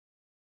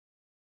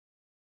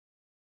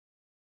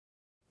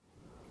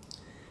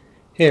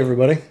Hey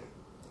everybody,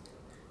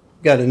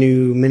 got a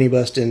new mini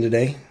bust in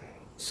today,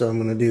 so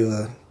I'm going to do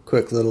a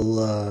quick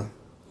little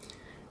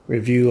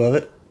review of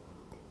it.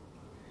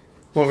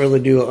 Won't really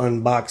do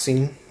an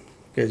unboxing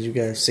because you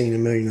guys have seen a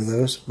million of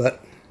those,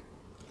 but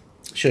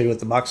I'll show you what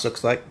the box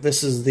looks like.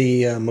 This is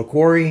the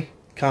Mcquarrie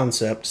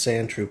Concept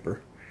Sandtrooper.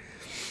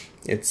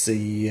 It's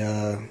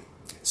the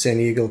San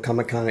Diego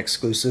Comic-Con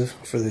exclusive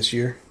for this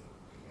year.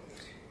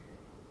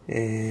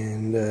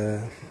 And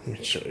let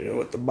me show you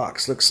what the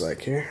box looks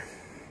like here.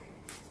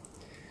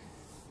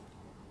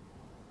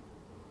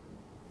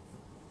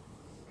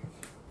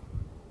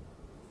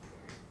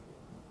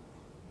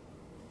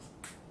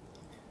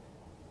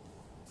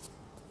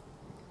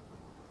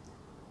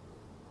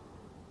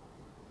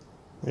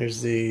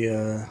 There's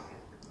the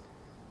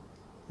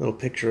little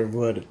picture of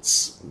what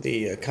it's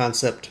the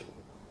concept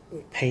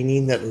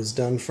painting that was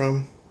done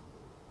from.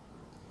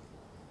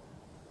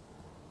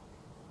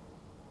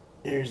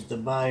 There's the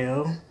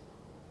bio,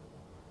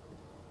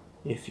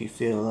 if you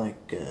feel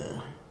like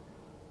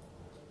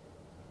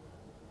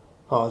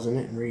pausing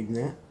it and reading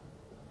that.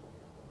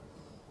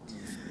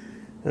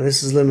 Now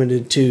this is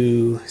limited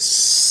to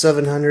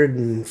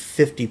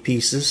 750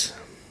 pieces,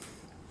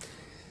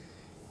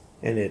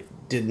 and it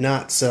did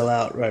not sell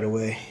out right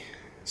away.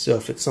 So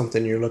if it's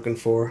something you're looking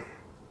for,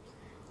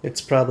 it's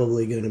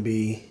probably going to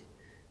be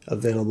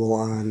available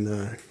on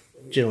the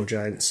Gentle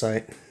Giant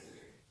site.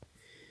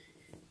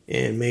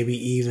 And maybe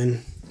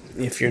even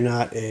if you're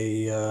not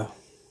a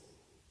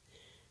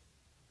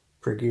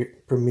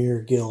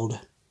Premier Guild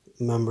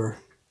member.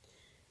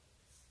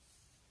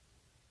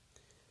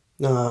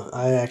 No,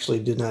 I actually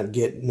did not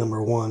get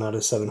number 1 out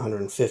of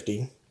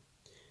 750.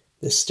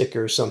 This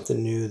sticker is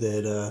something new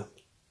that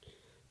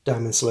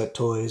Diamond Select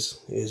Toys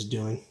is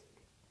doing.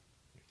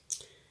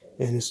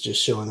 And it's just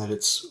showing that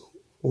it's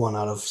 1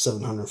 out of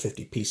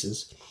 750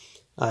 pieces.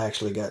 I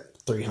actually got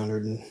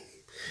 300 and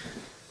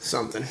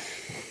something.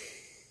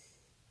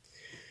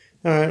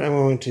 Alright, I'm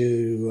going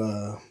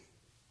to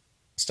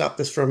stop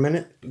this for a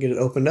minute, get it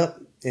opened up,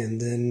 and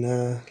then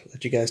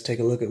let you guys take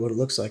a look at what it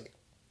looks like.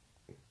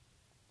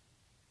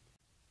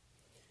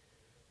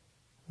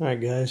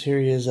 Alright guys, here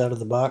he is out of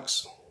the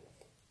box.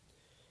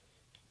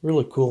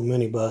 Really cool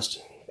mini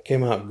bust.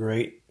 Came out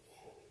great.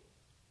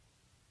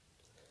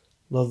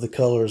 Love the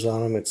colors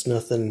on them. It's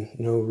nothing,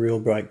 no real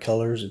bright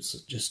colors. It's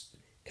just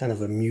kind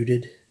of a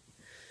muted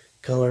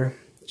color,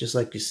 just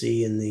like you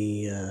see in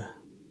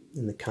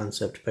the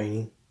concept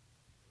painting.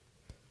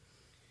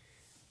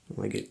 Let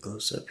me get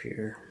close up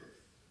here.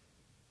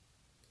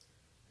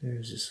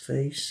 There's his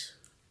face.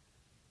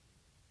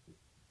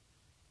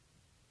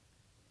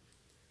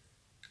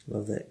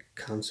 Love that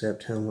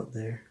concept helmet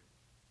there.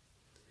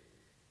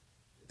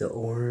 The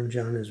orange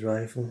on his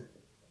rifle.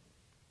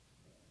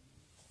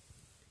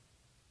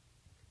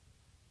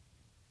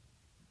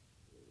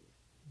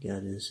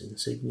 Got his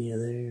insignia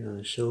there on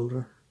his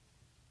shoulder.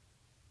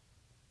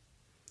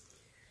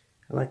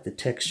 I like the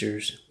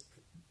textures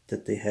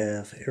that they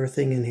have.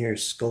 Everything in here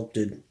is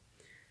sculpted,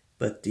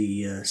 but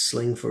the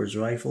sling for his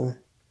rifle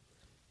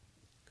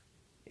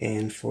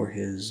and for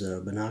his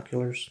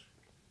binoculars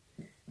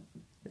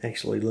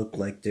actually look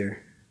like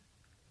they're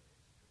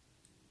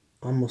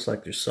almost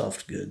like they're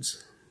soft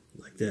goods.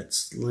 Like that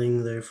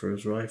sling there for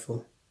his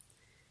rifle.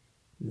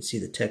 You can see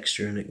the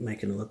texture in it,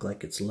 making it look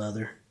like it's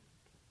leather.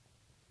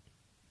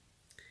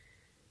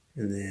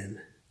 And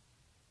then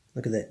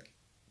look at that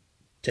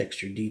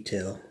texture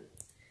detail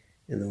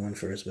in the one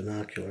for his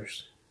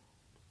binoculars.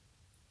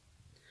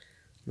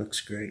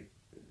 Looks great.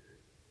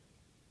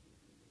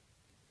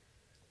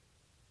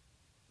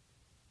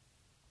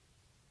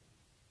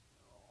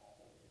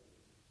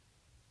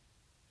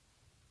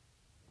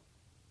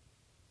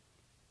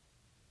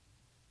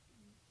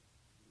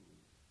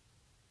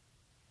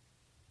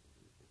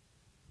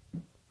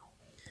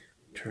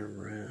 Turn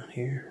around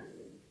here.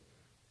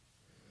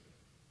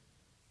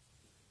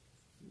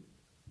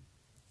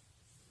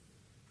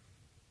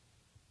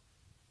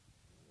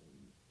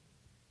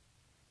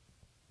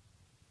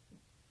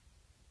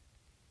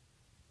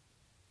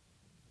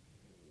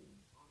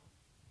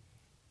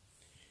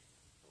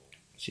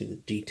 See the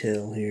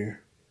detail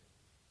here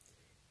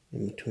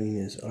in between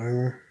his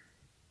armor.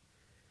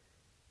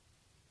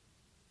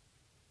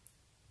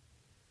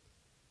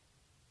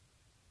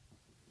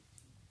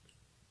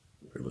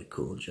 Really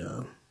cool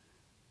job.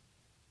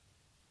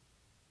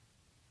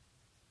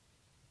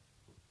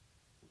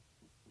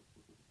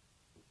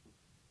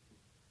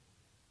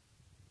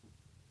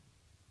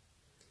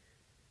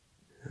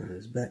 On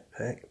his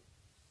backpack.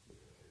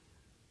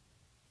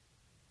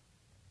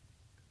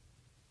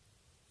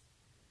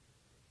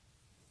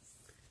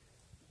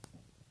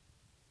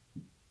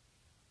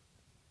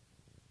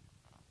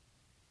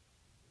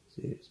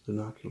 See his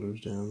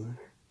binoculars down there.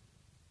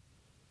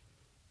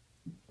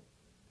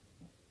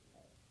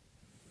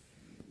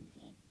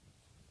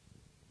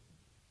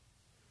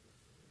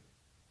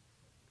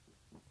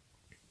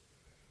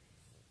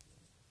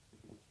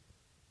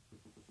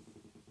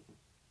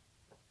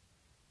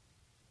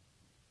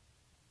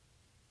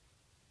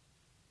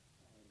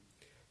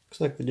 Looks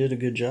like they did a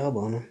good job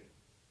on him.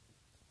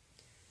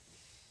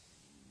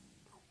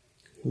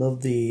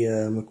 Love the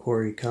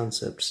Mcquarrie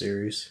Concept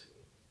series.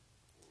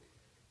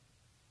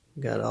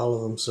 Got all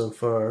of them so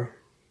far.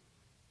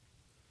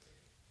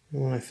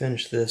 And when I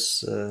finish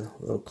this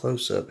little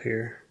close-up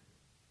here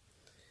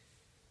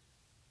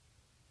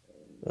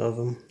of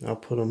them, I'll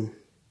put them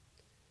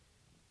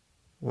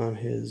on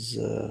his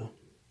on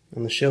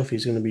the shelf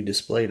he's going to be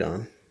displayed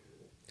on.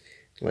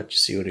 Let you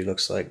see what he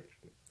looks like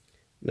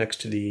next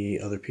to the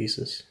other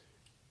pieces.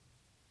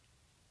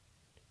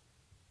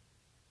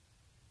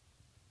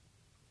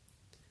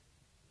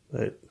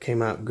 But it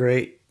came out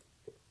great.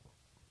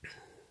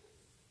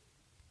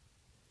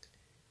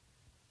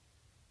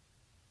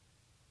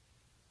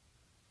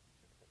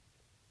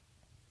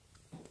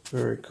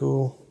 Very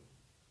cool.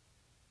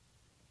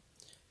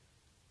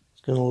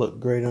 It's going to look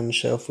great on the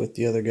shelf with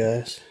the other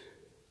guys.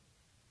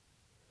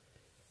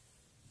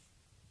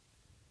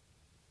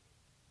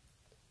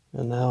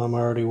 And now I'm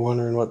already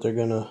wondering what they're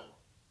going to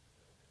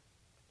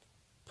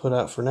put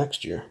out for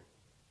next year.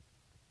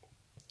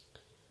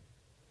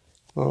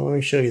 Well, let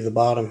me show you the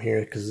bottom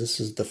here, because this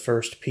is the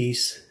first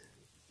piece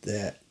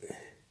that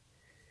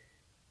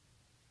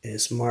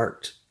is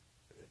marked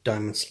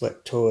Diamond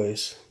Select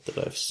Toys that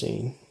I've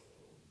seen.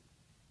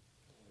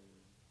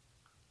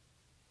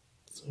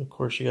 So of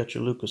course you got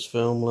your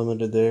Lucasfilm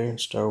Limited there, and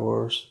Star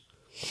Wars.com.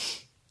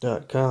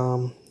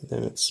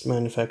 Then it's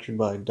manufactured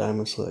by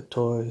Diamond Select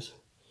Toys.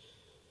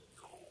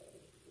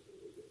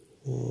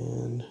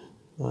 And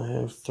I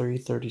have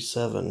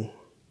 337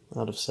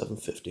 out of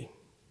 750.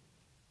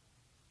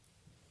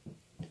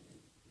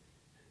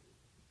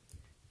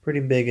 Pretty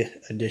big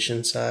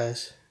edition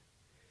size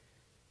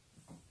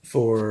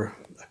for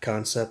a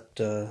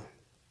concept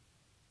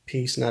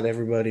piece. Not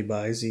everybody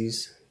buys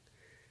these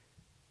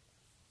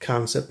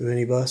concept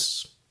mini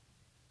busts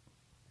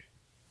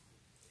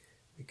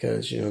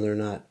because, you know, they're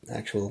not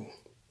actual,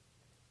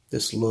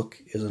 this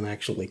look isn't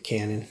actually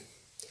canon,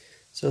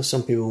 so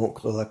some people won't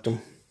collect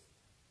them.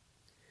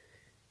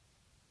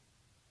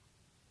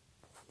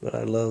 But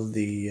I love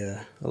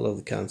the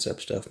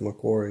concept stuff.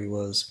 Mcquarrie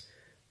was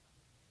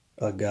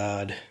a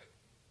god.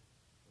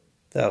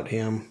 Without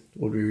him,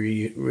 would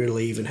we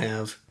really even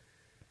have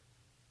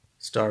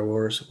Star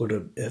Wars? Would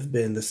it have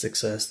been the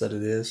success that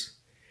it is?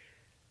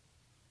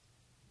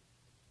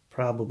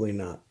 Probably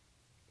not.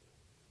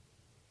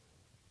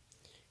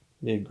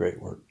 He did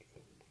great work.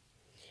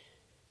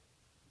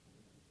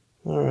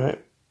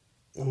 Alright,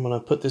 I'm going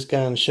to put this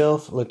guy on the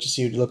shelf, let you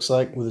see what he looks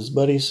like with his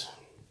buddies.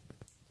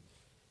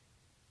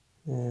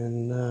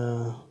 And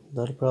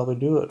that'll probably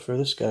do it for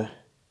this guy.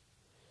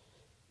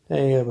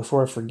 Hey,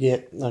 before I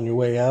forget, on your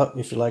way out,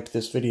 if you liked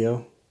this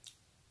video,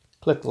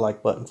 click the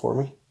like button for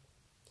me.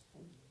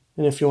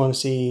 And if you want to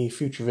see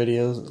future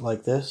videos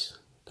like this,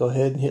 go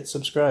ahead and hit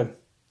subscribe.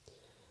 I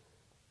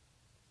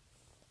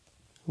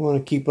want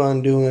to keep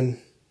on doing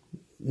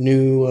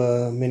new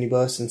mini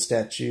busts and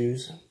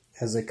statues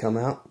as they come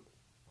out.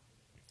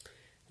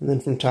 And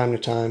then from time to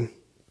time,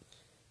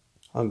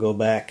 I'll go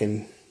back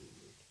and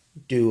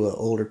do an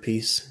older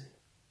piece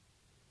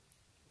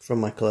from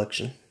my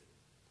collection.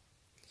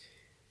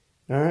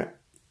 Alright,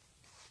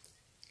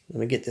 let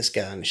me get this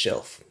guy on the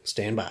shelf.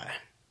 Stand by.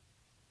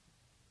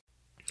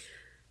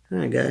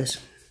 Alright guys,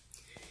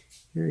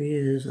 here he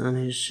is on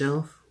his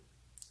shelf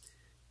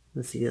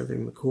with the other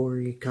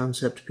Mcquarrie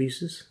concept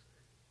pieces.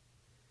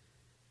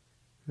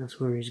 That's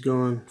where he's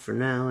going for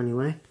now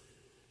anyway.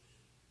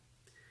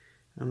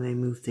 I may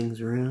move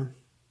things around.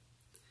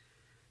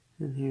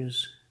 And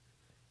here's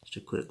just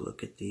a quick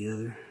look at the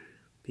other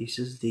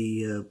pieces.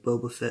 The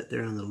Boba Fett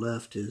there on the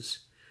left is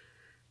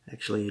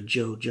actually a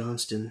Joe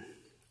Johnston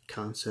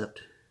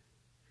concept,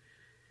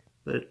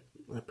 but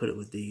I put it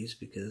with these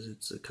because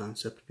it's a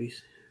concept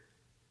piece.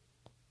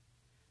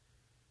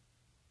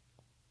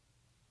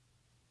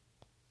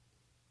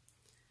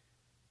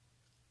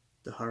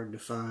 The hard to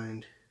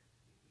find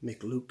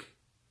McLuke,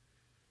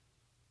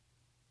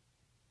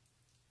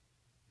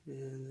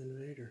 and then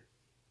Vader,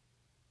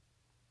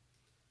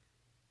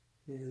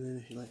 and then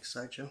if you like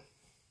Sideshow,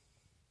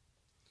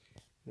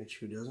 which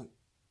who doesn't?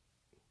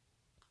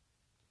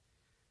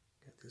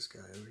 Got this guy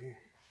over here.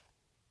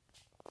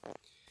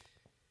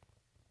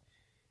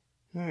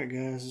 Alright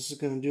guys, this is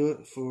going to do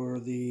it for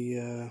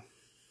the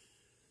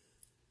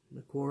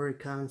Mcquarrie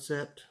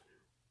Concept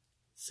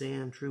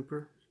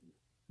Sandtrooper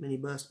mini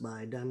bust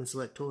by Diamond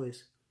Select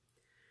Toys.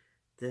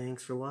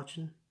 Thanks for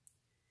watching,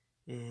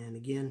 and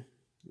again,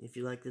 if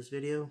you like this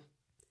video,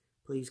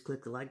 please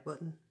click the like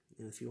button,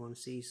 and if you want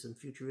to see some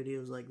future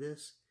videos like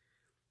this,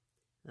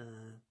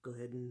 go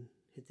ahead and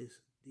hit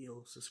the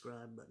old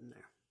subscribe button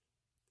there.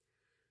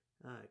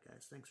 Alright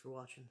guys, thanks for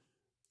watching.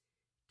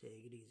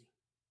 Take it easy.